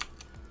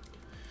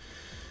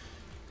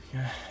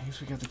 Yeah, I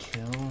guess we got the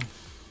kill.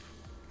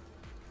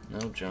 No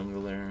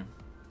jungler.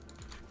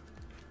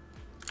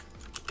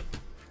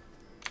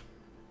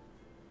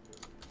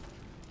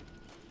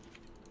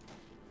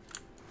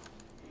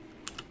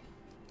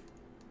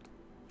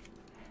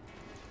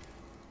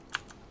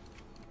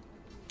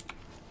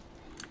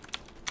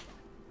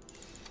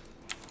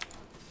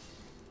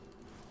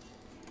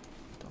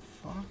 The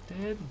fuck,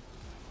 dude?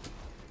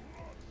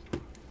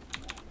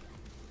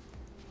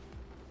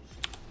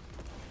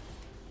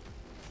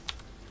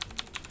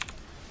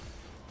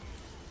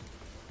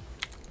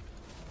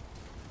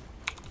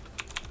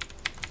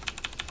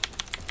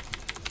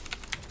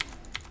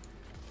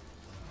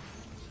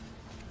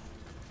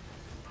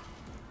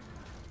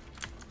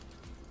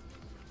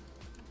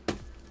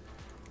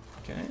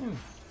 Okay.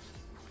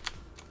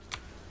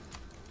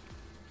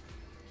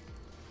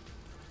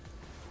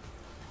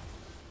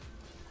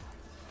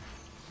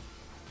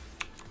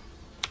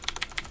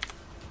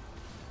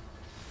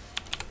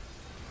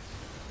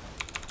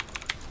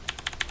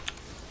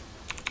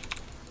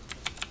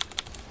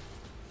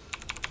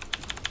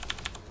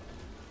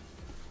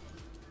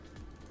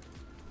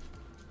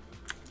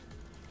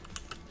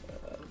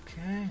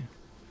 Okay.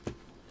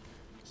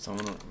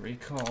 Someone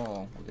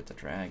recall. We'll get the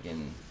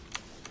dragon.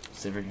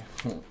 Sivir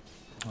will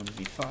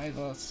 1v5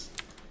 us.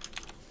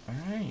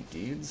 Alright,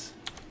 dudes.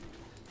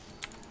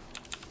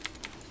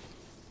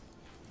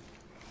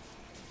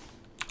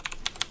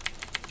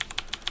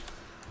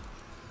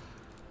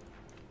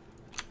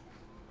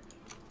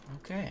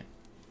 Okay.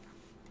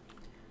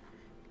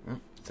 Oh,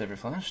 Sivir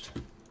flashed.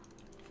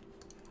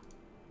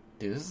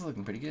 Dude, this is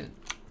looking pretty good.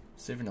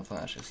 Sivir no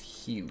flash is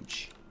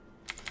huge.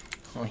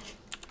 Like,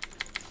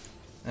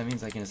 that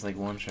means I can just like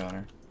one-shot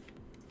her.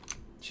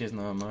 She has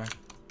no MR.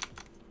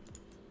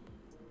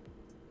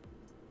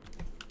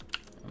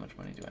 How much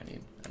money do I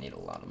need? I need a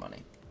lot of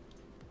money.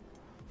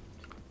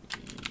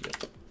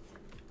 Yep.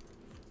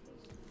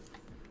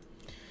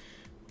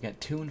 We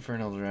got 2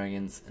 Infernal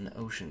Dragons, an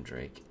Ocean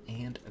Drake,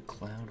 and a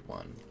Cloud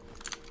one.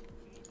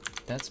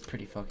 That's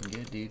pretty fucking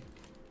good, dude.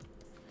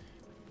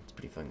 It's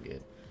pretty fucking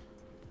good.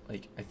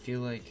 Like, I feel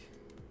like...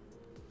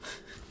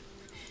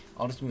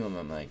 I'll just mute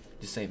my mic.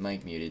 Just say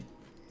mic muted.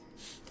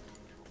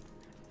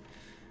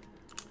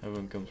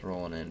 Everyone comes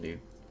rolling in, dude.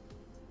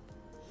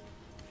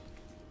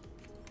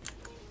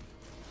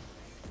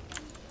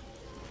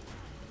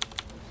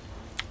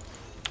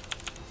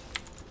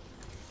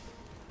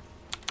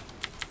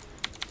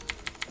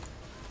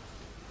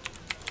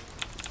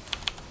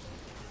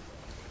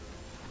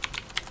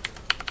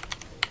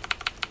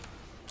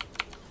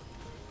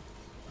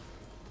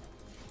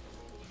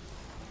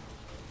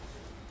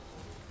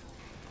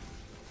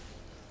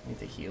 Need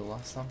to heal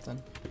off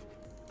something?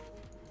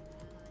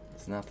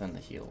 There's nothing to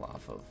heal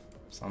off of.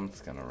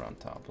 Someone's gonna run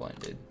top lane,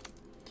 dude.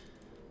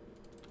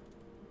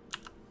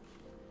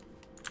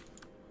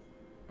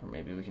 Or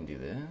maybe we can do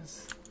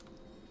this?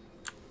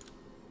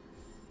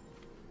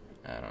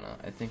 I don't know.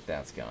 I think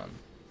that's gone.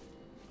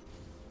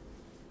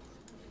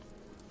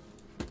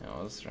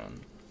 No, let's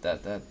run.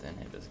 That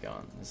inhib is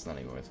gone. It's not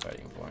even worth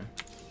fighting for.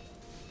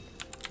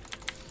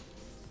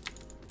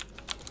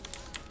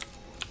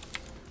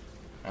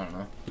 I don't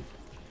know.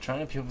 Trying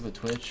to appeal for the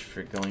Twitch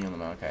for going on the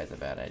Maokai is a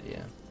bad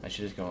idea. I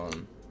should just go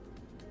on,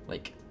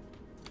 like,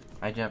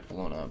 I got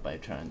blown up by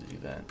trying to do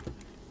that.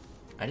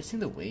 I just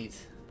need to wait.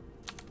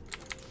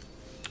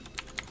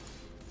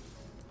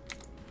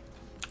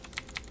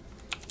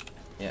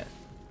 Yeah.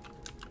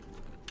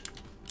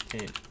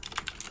 Hey,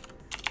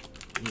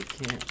 you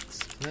can't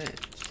split,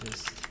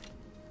 just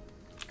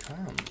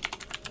come.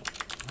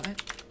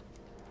 What?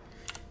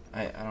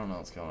 I don't know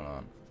what's going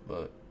on,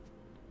 but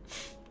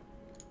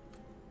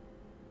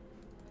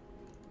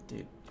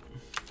dude.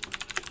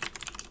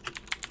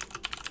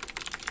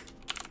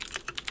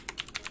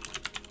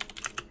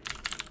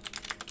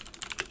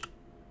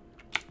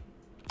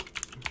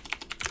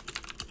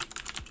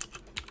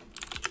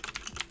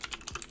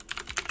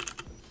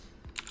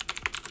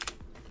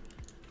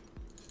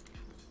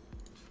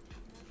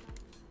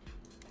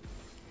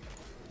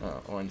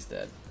 Oh, one's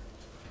dead.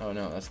 Oh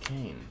no, that's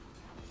Kane.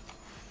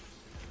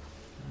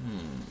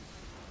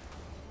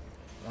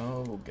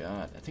 Oh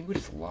god, I think we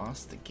just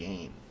lost the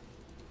game.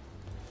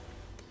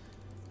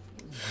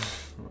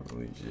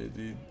 Holy shit,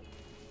 dude.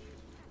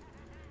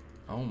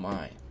 Oh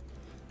my.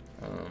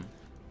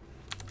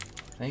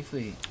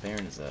 Thankfully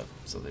Baron is up,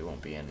 so they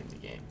won't be ending the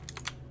game.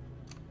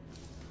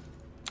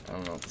 I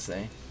don't know what to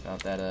say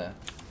about that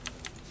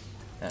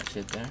that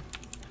shit there.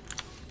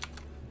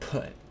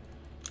 But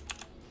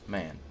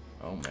man,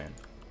 oh man.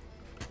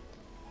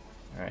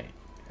 Alright,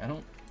 I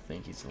don't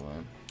think he's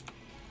alone.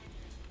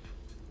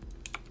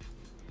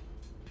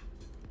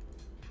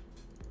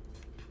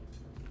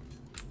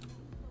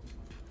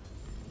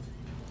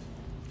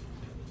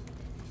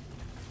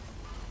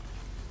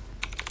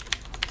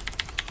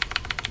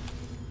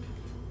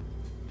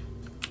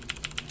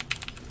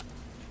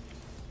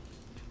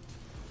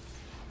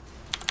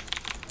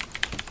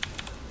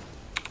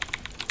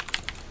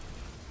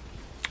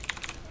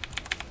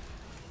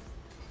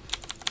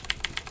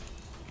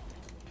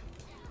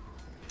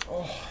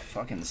 Oh,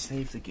 fucking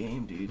save the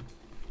game, dude.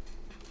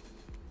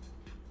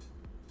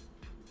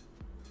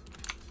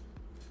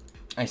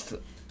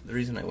 The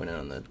reason I went in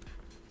on the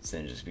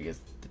Singe is because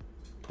the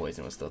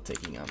poison was still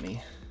taking on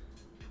me.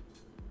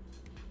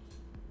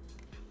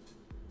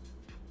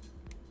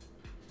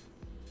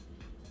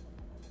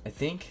 I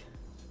think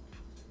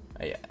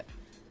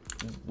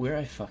where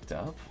I fucked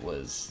up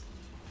was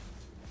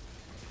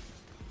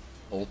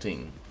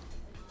ulting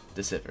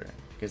the Sivir,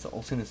 because the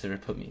ulting the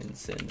Sivir put me in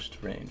Singed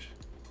range.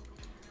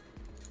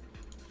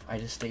 If I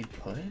just stayed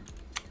put,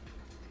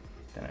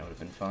 then I would have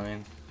been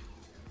fine.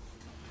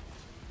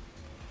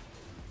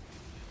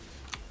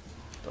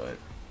 But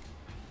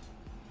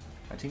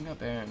my team got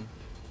Baron.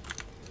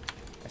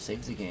 I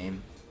saved the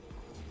game.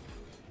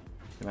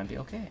 It might be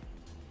okay.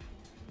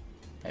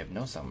 I have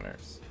no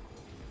summoners.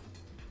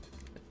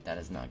 But that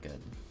is not good.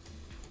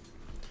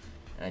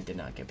 And I did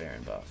not get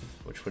Baron buff,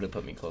 which would have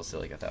put me close to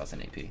like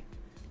 1000 AP.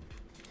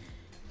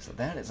 So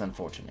that is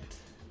unfortunate.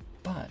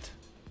 But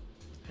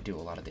I do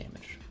a lot of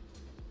damage.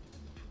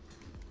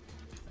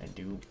 I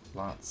do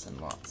lots and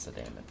lots of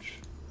damage.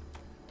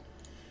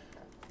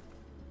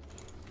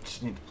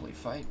 Just need to play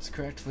fights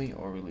correctly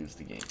or we lose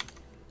the game.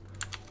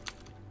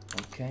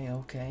 Okay,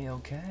 okay,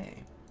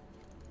 okay.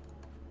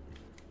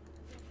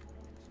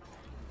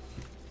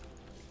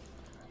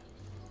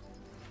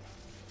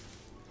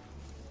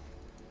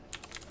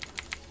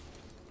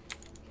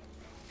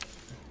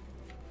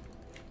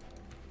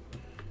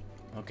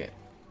 Okay.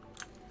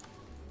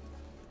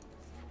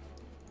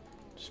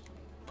 Just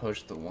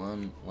push the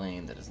one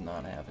lane that does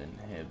not have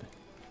inhib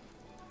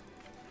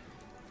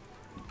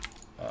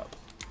up.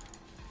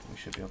 We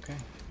should be okay.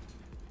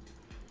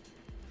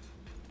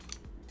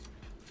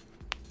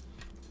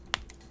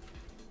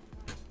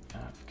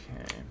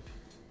 Okay.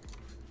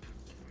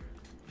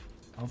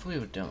 Hopefully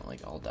we don't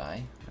like all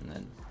die and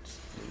then just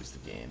lose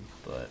the game,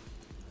 but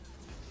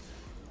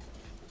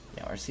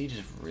yeah, our siege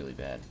is really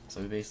bad.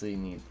 So we basically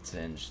need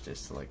Singe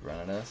just to like run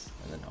at us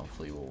and then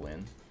hopefully we'll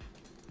win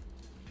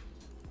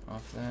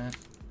off that.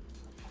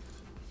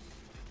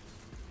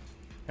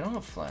 I don't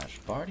have flash.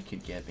 Bard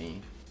could get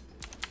me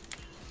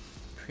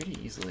pretty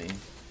easily.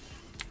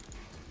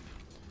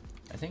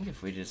 I think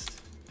if we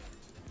just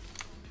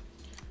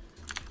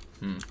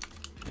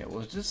yeah,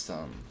 we'll just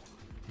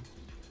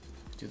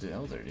do the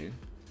Elder, dude.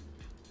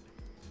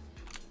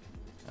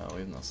 Oh,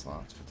 we have no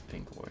slots for the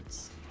pink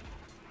wards.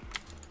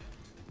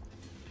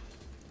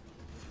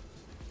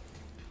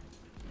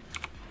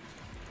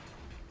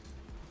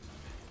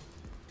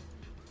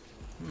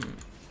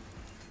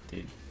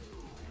 Dude.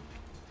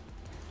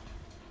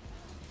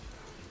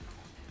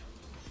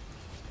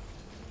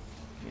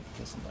 Need to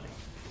kill somebody.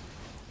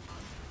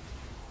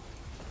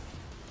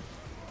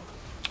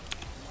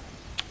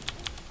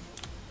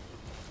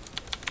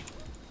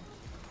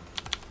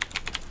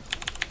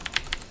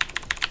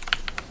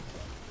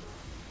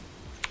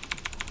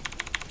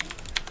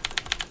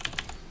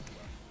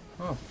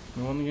 Oh,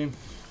 we won the game.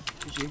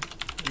 GG.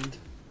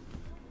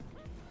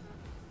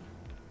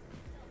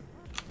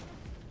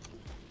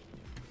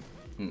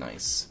 And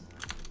nice.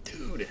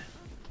 Dude.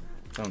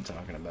 That's what I'm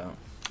talking about.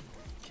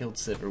 Killed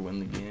Sivir, win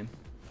the game.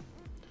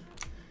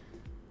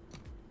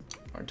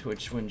 Our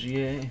Twitch win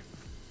GA.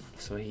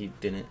 So he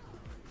didn't.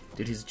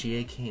 Dude, his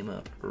GA came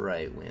up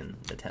right when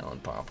the talon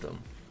popped him.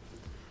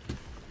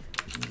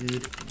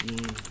 Good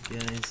game,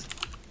 guys.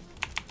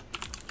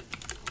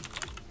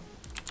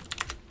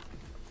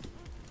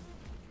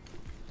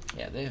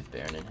 Yeah, they have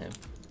Baron in him.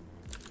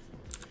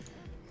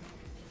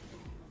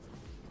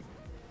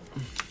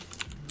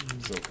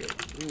 It's okay.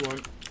 We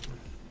won.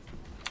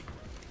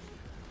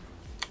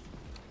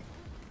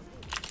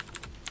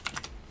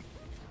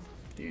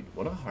 Dude,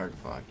 what a hard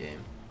fought game.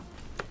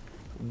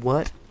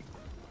 What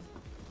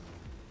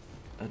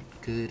a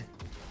good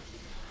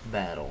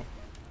battle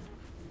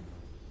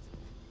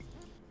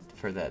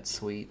for that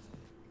sweet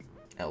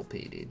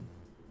LP, dude.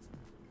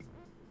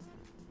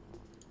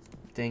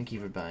 Thank you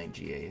for buying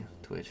GA,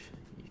 Twitch.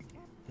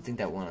 I think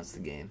that won us the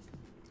game.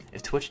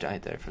 If Twitch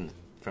died there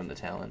from the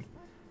talon,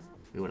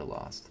 we would have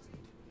lost.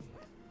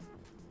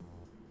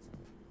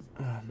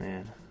 Oh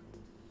man.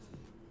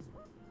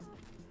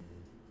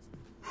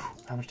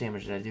 How much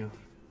damage did I do?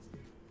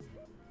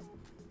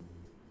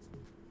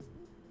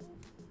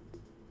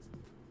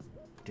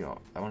 Yo,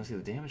 I want to see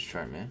the damage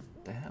chart, man.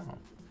 What the hell?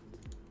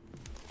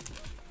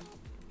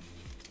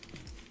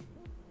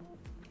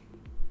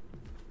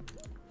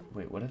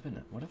 Wait, what have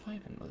I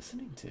been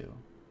listening to?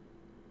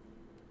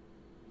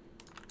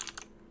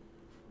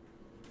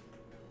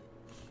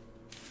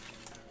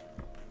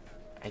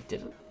 I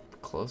did it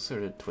closer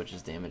to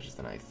Twitch's damage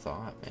than I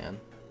thought, man.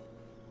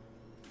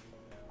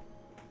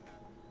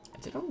 I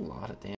did a lot of damage.